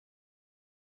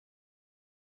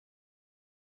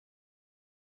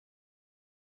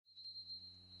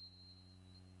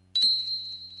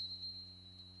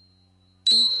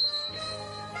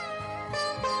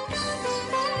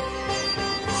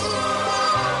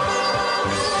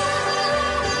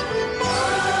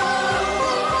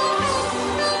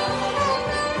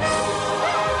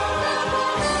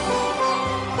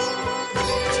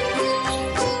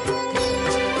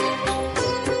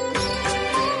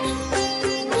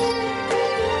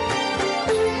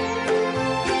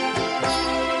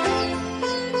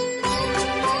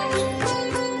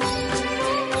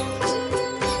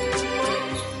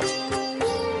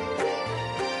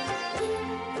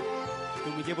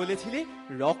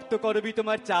রক্তকরবী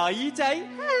তোমার চাই চাই।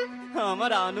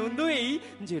 আমার আনন্দ এই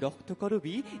যে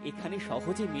রক্তকরবী এখানে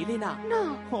সহজে মেলে না।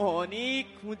 অনেক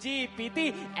খুঁজে পেতে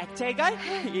এক জায়গায়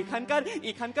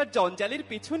এখানকার জঞ্জালের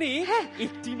পেছনে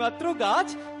একটি মাত্র গাছ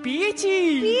পেয়েছি।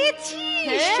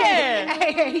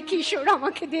 কিশোর,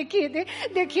 আমাকে দেখিয়ে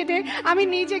দে, আমি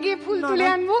নিজে গিয়ে ফুল তুলে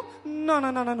আনবো। না না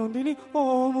না না নন্দিনী,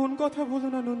 অমন কথা বলো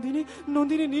না নন্দিনী।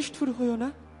 নন্দিনী, নিষ্ঠুর হইও না।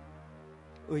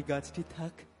 ওই গাছটি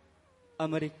থাক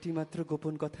আমার একটি মাত্র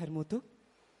গোপন কথার মতো।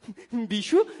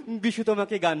 বিশু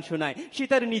তোমাকে গান শোনায়, সে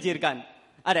তার নিজের গান।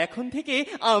 আর এখন থেকে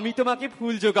আমি তোমাকে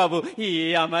ফুল জোগাবো, এ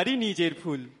আমারই নিজের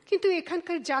ফুল। কিন্তু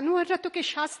এখানকার জানোয়াররা তোকে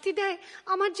শাস্তি দেয়,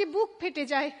 আমার যে বুক ফেটে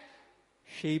যায়।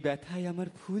 সেই ব্যথায় আমার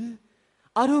ফুল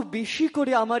আরো বেশি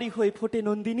করে আমারই হয়ে ফোটে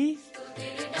নন্দিনী।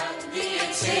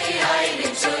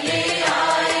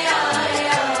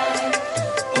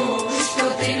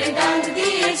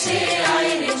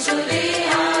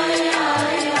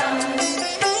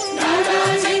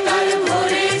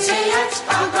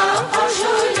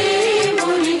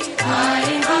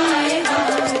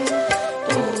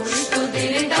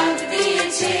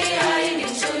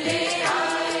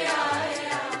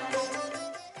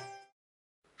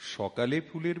 সকালে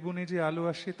ফুলের বনে যে আলো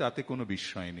আসে তাতে কোনো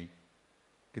বিস্ময় নেই,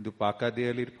 কিন্তু পাকা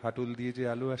দেয়ালের ফাটল দিয়ে যে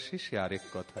আলো আসে সে আরেক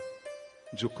কথা।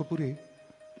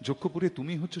 যক্ষপুরে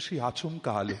তুমি হচ্ছে সেই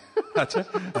আচমকা আলো।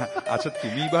 আচ্ছা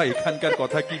তুমি বা এখানকার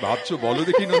কথা কি ভাবছো বলো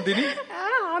দেখি নন্দিনী।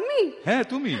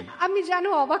 আমি জানো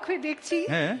অবাক হয়ে দেখছি,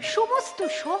 সমস্ত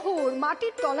শহর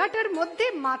মাটির তলাটার মধ্যে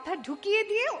মাথা ঢুকিয়ে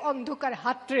দিয়ে অন্ধকার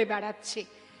হাতড়ে বেড়াচ্ছে।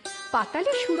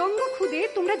 পাতালে সুরঙ্গ খুদে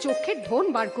তোমরা যক্ষের ধন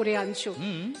বার করে আনছো।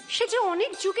 সে যে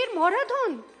অনেক যুগের মরা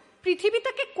ধন, পৃথিবী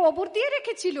তাকে কবর দিয়ে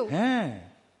রেখেছিল।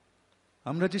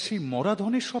 আমরা যে সেই মরা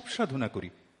ধনের সব সাধনা করি,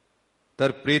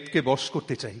 তার প্রেতকে বশ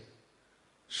করতে চাই।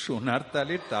 সোনার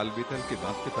তালের তাল বেতালকে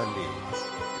বাঁধতে পারলে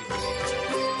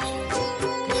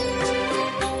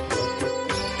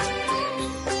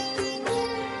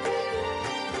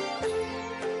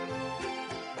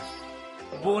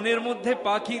বনের মধ্যে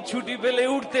পাখি ছুটি পেলে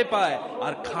উঠতে পায়,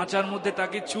 আর খাঁচার মধ্যে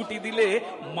তাকে ছুটি দিলে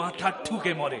মাথা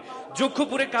ঠুকে মরে।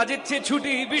 যক্ষপুরে কাজের চেয়ে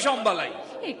ছুটি বিষম বালাই।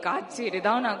 এই কাজ ছেড়ে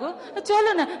দাও না গো,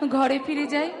 চলো না ঘরে ফিরে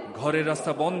যাই। ঘরের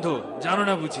রাস্তা বন্ধ, জানো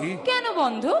না বুঝি? কেন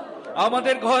বন্ধ?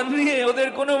 আমাদের ঘর নিয়ে ওদের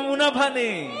কোনো মুনাফা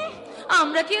নেই।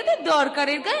 আমরা কি ওদের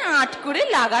দরকারের গায়ে আট করে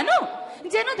লাগানো,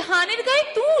 যেন ধানের গায়ে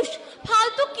তুষ,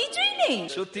 ফালতু কিছুই নেই।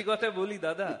 সত্যি কথা বলি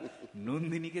দাদা,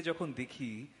 নন্দিনীকে যখন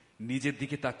দেখি নিজের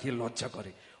দিকে তাকিয়ে লজ্জা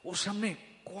করে, ওর সামনে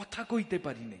কথা কইতে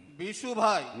পারি না। বিশু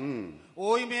ভাই,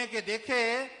 ওই মেয়েকে দেখে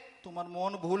তোমার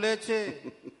মন ভুলেছে,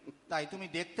 তাই তুমি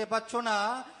দেখতে পাচ্ছ না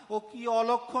ও কি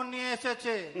অলক্ষণ নিয়ে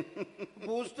এসেছে।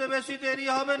 বুঝতে বেশি দেরি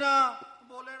হবে না,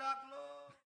 বলে রাখলো।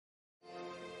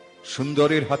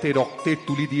 সুন্দরের হাতে রক্তের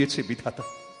তুলি দিয়েছে বিধাতা।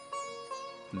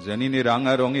 জানি না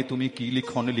রাঙা রঙে তুমি কি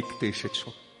লিখন লিখতে এসেছ।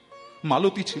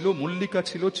 মালতী ছিল, মল্লিকা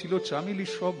ছিল, চামেলি,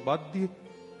 সব বাদ দিয়ে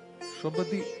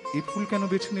এই ফুল কেন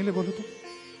বেছে নিলে বলো তো?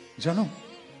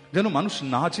 জানো মানুষ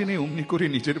না জেনে অমনি করে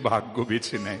নিজের ভাগ্য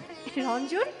বেছে নেয়।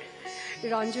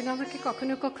 রঞ্জন আমাকে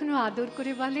কখনো কখনো আদর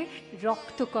করে বলে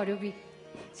রক্তকরবী।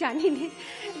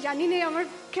 জানি নে আমার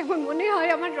কেমন মনে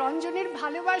হয় আমার রঞ্জনের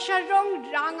ভালোবাসার রং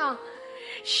রাঙা।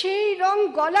 সেই রং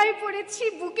গলায় পড়েছি,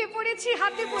 বুকে পড়েছি,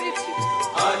 হাতে পড়েছি।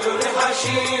 আলোর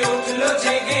হাসি উঠলো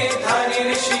জেগে, ধানের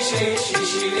শীষে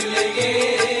শিশির লেগে,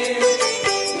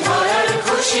 ধরার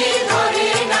খুশি ধরে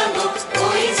না গো,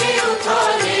 ওই যে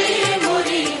উথলে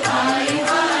মরি। হায়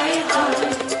হায় হায়,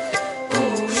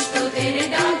 পুষ তোদের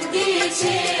ডাক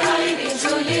দিয়েছে, আয় রে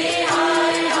চলে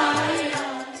আয় আয়।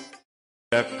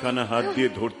 একখানা হাত দিয়ে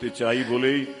ধরতে চাই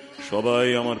বলেই সবাই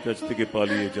আমার কাছ থেকে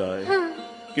পালিয়ে যায়,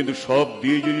 কিন্তু সব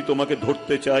দিয়ে যদি তোমাকে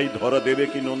ধরতে চাই, ধরা দেবে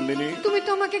কি নন্দিনী? তুমি তো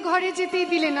আমাকে ঘরে যেতেই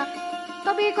দিলে না,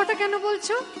 তবে এই কথা কেন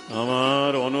বলছো?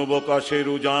 আমার অনবকাশের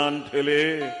উজান ঠেলে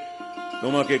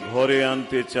তোমাকে ঘরে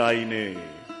আনতে চাইনে।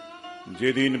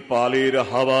 যেদিন পালের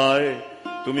হাওয়ায়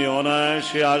তুমি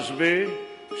অনায়াসে আসবে,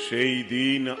 সেই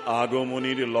দিন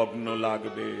আগমনীর লগ্ন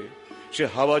লাগবে। সে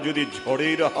হাওয়া যদি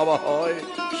ঝড়ের হাওয়া হয়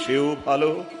সেও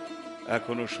ভালো,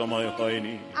 এখনো সময়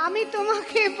হয়নি। আমি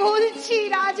তোমাকে বলছি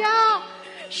রাজা,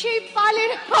 সেই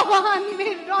পালের হাওয়া আনবে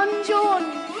রঞ্জন।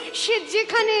 সে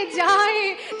যেখানে যায়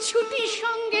ছুটি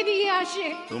সঙ্গে নিয়ে আসে।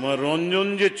 তোমার রঞ্জন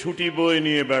যে ছুটি বয়ে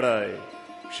নিয়ে বেড়ায়,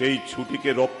 সেই ছুটিকে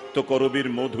রক্তকরবীর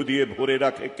মধু দিয়ে ভরে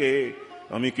রাখে কে,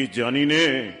 আমি কি জানি নে?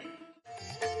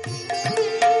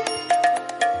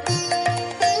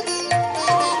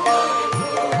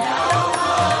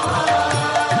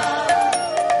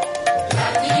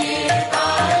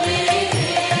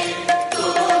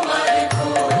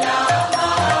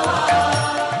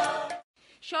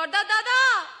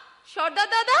 সর্দার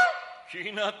দাদা, কি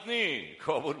নাতনি,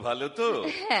 খবর ভালো তো?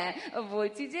 হ্যাঁ,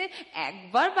 বলছি যে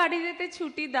একবার বাড়ি যেতে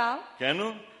ছুটি দাও। কেন,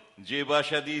 যে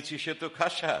বাসা দিয়েছি সে তো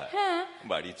খাসা। হ্যাঁ,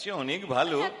 বাড়ির চেয়ে অনেক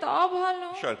ভালো। তা ভালো।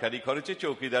 সরকারি খরচে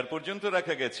চৌকিদার পর্যন্ত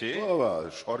রাখা গেছে। বাবা,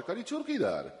 সরকারি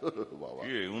চৌকিদার? বাবা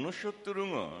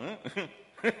 69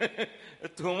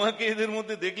 তোমাকে এদের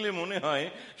মধ্যে দেখলে মনে হয়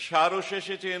সারস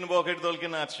এসেছে বকের দলকে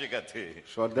নাচ শেখাতে।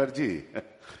 সর্দারজি,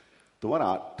 তোমার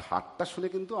ঠাট্টা শুনে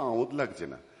কিন্তু আমোদ লাগছে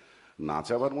না।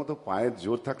 নাচাবার মতো পায়ের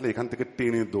জোর থাকলে এখান থেকে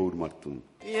টেনে দৌড় মারতুম।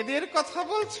 এদের কথা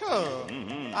বলছো?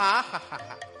 আহা,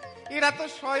 এরা তো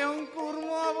স্বয়ং কুর্ম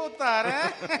অবতার।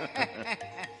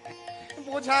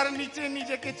 বোঝার নিচে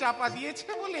নিজেকে চাপা দিয়েছে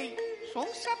বলেই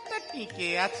সংসারটা টিকে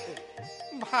আছে।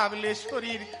 ভাবলে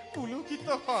শরীর পুলকিত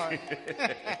হয়।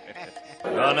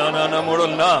 না না না না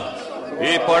মোড়ল না,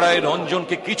 এ পাড়ায়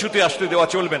রঞ্জনকে কিছুতে আসতে দেওয়া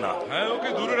চলবে না। হ্যাঁ, ওকে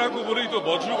দূরে রাখবো বলেই তো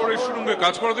বজ্রগড়ের সুরঙ্গে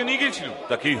কাজ করাতে নিয়ে গিয়েছিল।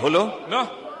 তা কি হলো? না,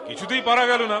 কিছুতেই পারা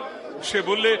গেল না। সে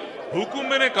বললে হুকুম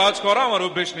মেনে কাজ করা আমার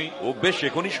অভ্যেস নেই। অভ্যেস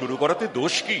এখনই শুরু করাতে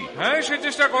দোষ কি? হ্যাঁ, সে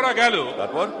চেষ্টা করা গেল।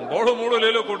 তারপর বড় মোড়ল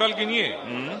এলো কোটালকে নিয়ে।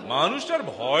 মানুষটার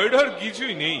ভয় ডর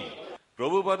কিছুই নেই।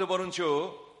 প্রভুপাদ বরঞ্চ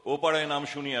ও পাড়ায় নাম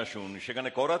শুনিয়ে আসুন, সেখানে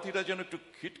করাতিরা যেন একটু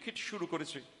খিটখিট শুরু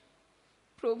করেছে।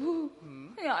 প্রভু,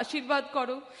 আশীর্বাদ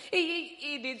করো, এই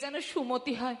এদের যেন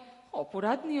সুমতি হয়,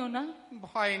 অপরাধ নিও না।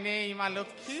 ভয় নেই মা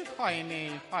লক্ষ্মী, ভয় নেই,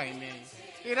 ভয় নেই।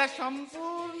 এরা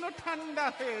সম্পূর্ণ ঠান্ডা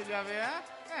হয়ে যাবে।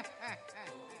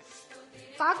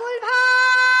 পাগল ভাই!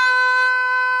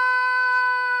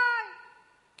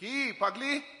 কি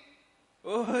পাগলি?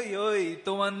 ওই ওই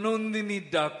তোমার নন্দিনীর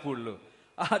ডাক পড়লো।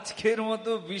 আজকের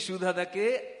মতো বিশু দাদাকে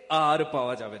আর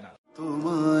পাওয়া যাবে না।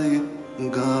 তোমায়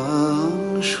গান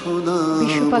শোনাবো।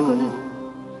 বিশু পাগল,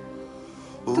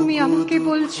 তুমি আমাকে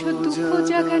বলছো দুঃখ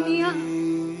জাগানিয়া?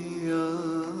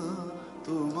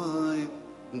 তোমায়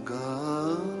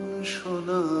গান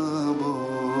শোনাবো।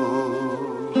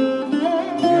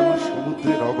 তুমি আমার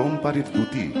সমুদ্রের অগম্পারের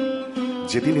দূতি।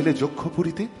 যেদিন এলে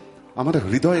যক্ষপুরীতে আমার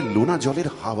হৃদয়ের লোনা জলের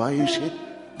হাওয়ায় এসে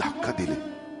ধাক্কা দিলে।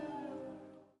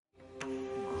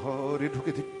 ঘরে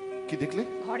ঢুকে কি দেখলে?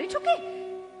 ঘরে ঢুকে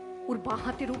ওর বাঁ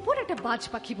হাতের উপর একটা বাজ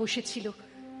পাখি বসেছিল।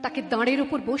 তাকে দাঁড়ের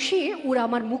উপর বসিয়ে ওরা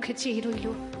আমার মুখে চেয়ে রইল।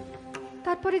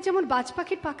 তারপরে যেমন বাজ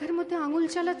পাখির পাখার মধ্যে আঙুল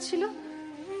চালাচ্ছিল,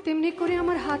 তেমনি করে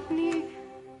আমার হাত নিয়ে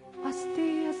আস্তে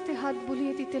আস্তে হাত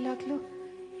বুলিয়ে দিতে লাগলো।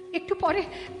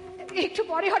 একটু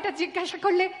পরে হঠাৎ জিজ্ঞাসা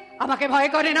করলে, আমাকে ভয়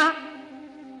করে না?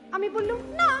 আমি বললাম,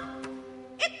 না,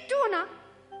 একটুও না।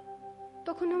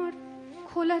 তখন আমার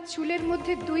খোলা চুলের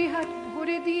মধ্যে দুই হাত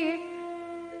ভরে দিয়ে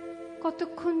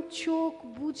কতক্ষণ চোখ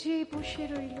বুজে বসে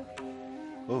রইল।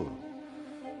 ও,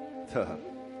 তা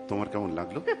তোমার কেমন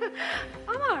লাগলো?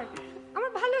 আমার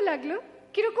ভালো লাগলো।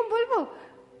 কিরকম বলবো,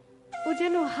 ও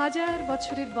যেন 1000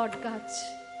 বছরের বট গাছ,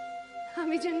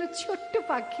 আমি যেন ছোট্ট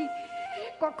পাখি।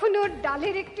 কখনো ওর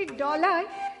ডালের একটি ডলায়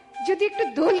যদি একটু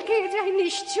দোল খেয়ে যায়,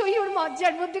 নিশ্চয়ই ওর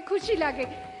মজ্জার মধ্যে খুশি লাগে।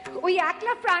 ওই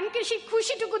একলা প্রাণকে সেই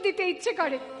খুশিটুকু দিতে ইচ্ছে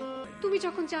করে। তুমি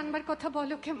যখন জানবার কথা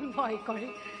বলো, কেমন ভয় করে।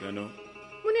 কেন?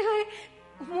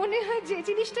 মনে হয় যে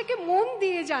জিনিসটাকে মন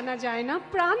দিয়ে জানা যায় না,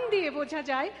 প্রাণ দিয়ে বোঝা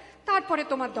যায়, তারপরে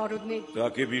তোমার দরদ নেই।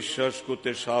 তাকে বিশ্বাস করতে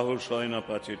সাহস হয় না,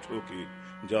 পাছে ঠকি।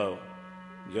 যাও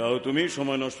যাও, তুমি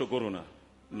সময় নষ্ট করো না।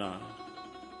 না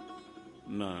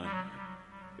না,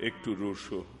 একটু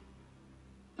রোসো।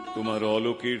 তোমার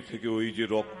অলোকের থেকে ওই যে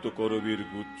রক্তকরবীর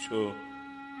গুচ্ছ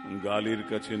গালির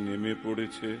কাছে নেমে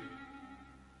পড়েছে,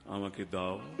 আমাকে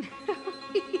দাও।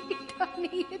 এটা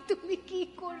নিয়ে তুমি কি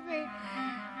করবে?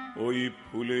 ওই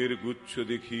ফুলের গুচ্ছ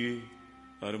দেখি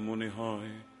আর মনে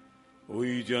হয় ওই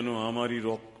যেন আমারই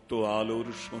রক্ত আলোর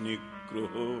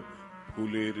শনিগ্রহ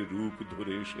ফুলের রূপ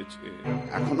ধরে এসেছে।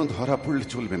 এখনো ধরা পড়লে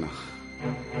চলবে না,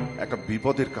 একটা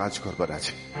বিপদের কাজ করবার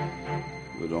আছে।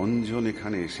 রঞ্জন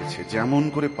এখানে এসেছে, যেমন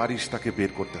করে পারিস তাকে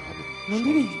বের করতে হবে।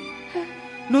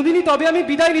 নন্দিনী, তবে আমি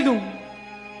বিদায় নিলুম।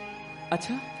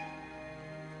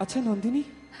 আচ্ছা নন্দিনী,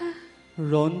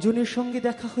 রঞ্জনের সঙ্গে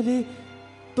দেখা হলে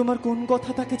তোমার কোন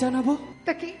কথা তাকে জানাবো?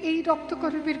 তাকে এই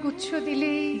রক্তকরবীর গুচ্ছ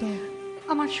দিলেই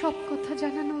আমার সব কথা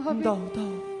জানানো হবে। দাও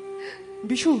দাও।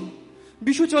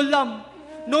 বিশু চললাম।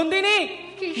 নন্দিনী,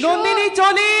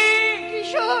 চলি।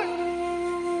 কিশোর,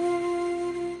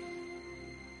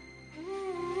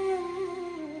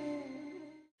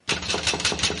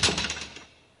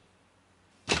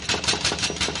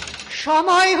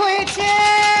 সময় হয়েছে,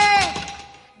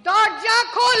 দরজা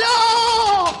খোলো।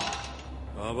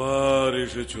 আবার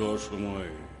এসেছো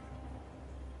অসময়ে।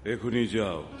 এখনই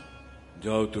যাও,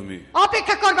 যাও তুমি।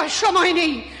 অপেক্ষা করবার সময়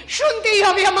নেই, শুনতেই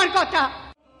হবে আমার কথা।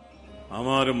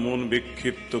 আমার মন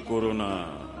বিক্ষিপ্ত করো না,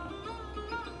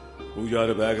 পূজার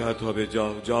ব্যাঘাত হবে।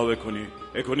 যাও যাও,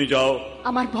 এখনই যাও।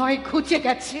 আমার ভয় ঘুচে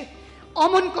গেছে,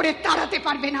 অমন করে তাড়াতে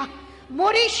পারবে না।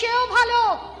 মরি সেও ভালো,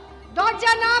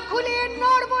 দরজা না খুলে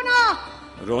নড়বো না।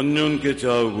 রঞ্জনকে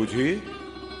চাও বুঝি?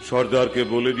 সর্দারকে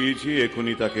বলে দিয়েছি,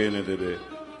 এখনই তাকে এনে দেবে।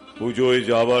 পুজোয়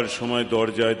যাবার সময়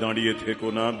দরজায় দাঁড়িয়ে থেকো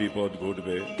না, বিপদ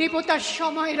ঘটবে। দেবতার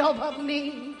সময়ের অভাব নেই,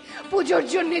 পুজোর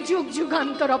জন্য যুগ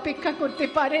যুগান্তর অপেক্ষা করতে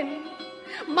পারেন।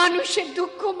 মানুষের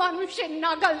দুঃখ মানুষের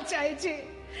নাগাল চাইছে,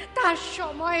 তার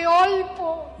সময় অল্প।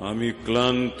 আমি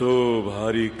ক্লান্ত,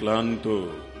 ভারী ক্লান্ত।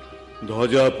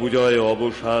 ধ্বজা পূজায়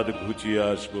অবসাদ ঘুচিয়ে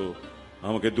আসবো,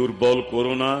 আমাকে দুর্বল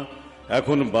করো না।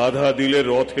 এখন বাধা দিলে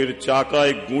রথের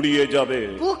চাকায় গুঁড়িয়ে যাবে।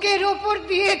 বুকের ওপর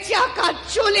দিয়ে চাকা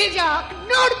চলে যাক,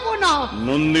 নড়বো না।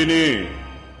 নন্দিনী,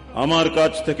 আমার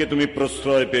কাছ থেকে তুমি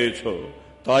প্রশ্রয় পেয়েছ,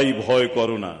 তাই ভয়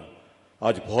করো না।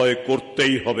 আজ ভয়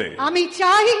করতেই হবে। আমি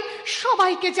চাই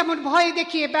সবাইকে যেমন ভয়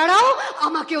দেখিয়ে বেড়াও,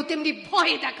 আমাকেও তেমনি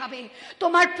ভয় দেখাবে।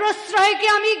 তোমার প্রশ্রয়কে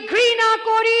আমি ঘৃণা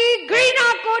করি, ঘৃণা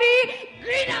করি,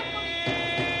 ঘৃণা করি।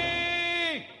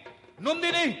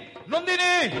 নন্দিনী,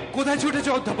 নন্দিনী! কোথায়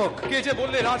ছুটেছে অধ্যাপক? কে যে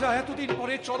বললে রাজা এতদিন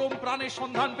পরে চরম প্রাণের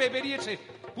সন্ধান পেয়ে বেরিয়েছে।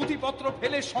 পুঁথিপত্র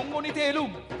ফেলে সঙ্গ নিতে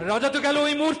এলুম। রাজা তো গেল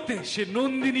ওই মুহূর্তে, সে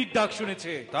নন্দিনীর ডাক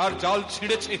শুনেছে। তার জাল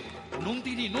ছিঁড়েছে।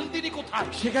 নন্দিনী, নন্দিনী কোথায়?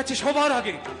 সে গেছে সবার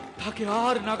আগে, তাকে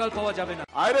আর নাগাল পাওয়া যাবে না।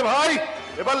 আরে ভাই,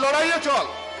 এবার লড়াইয়ে চল।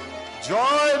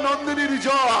 জয় নন্দিনীর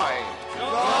জয়,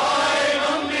 জয়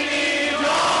নন্দিনী।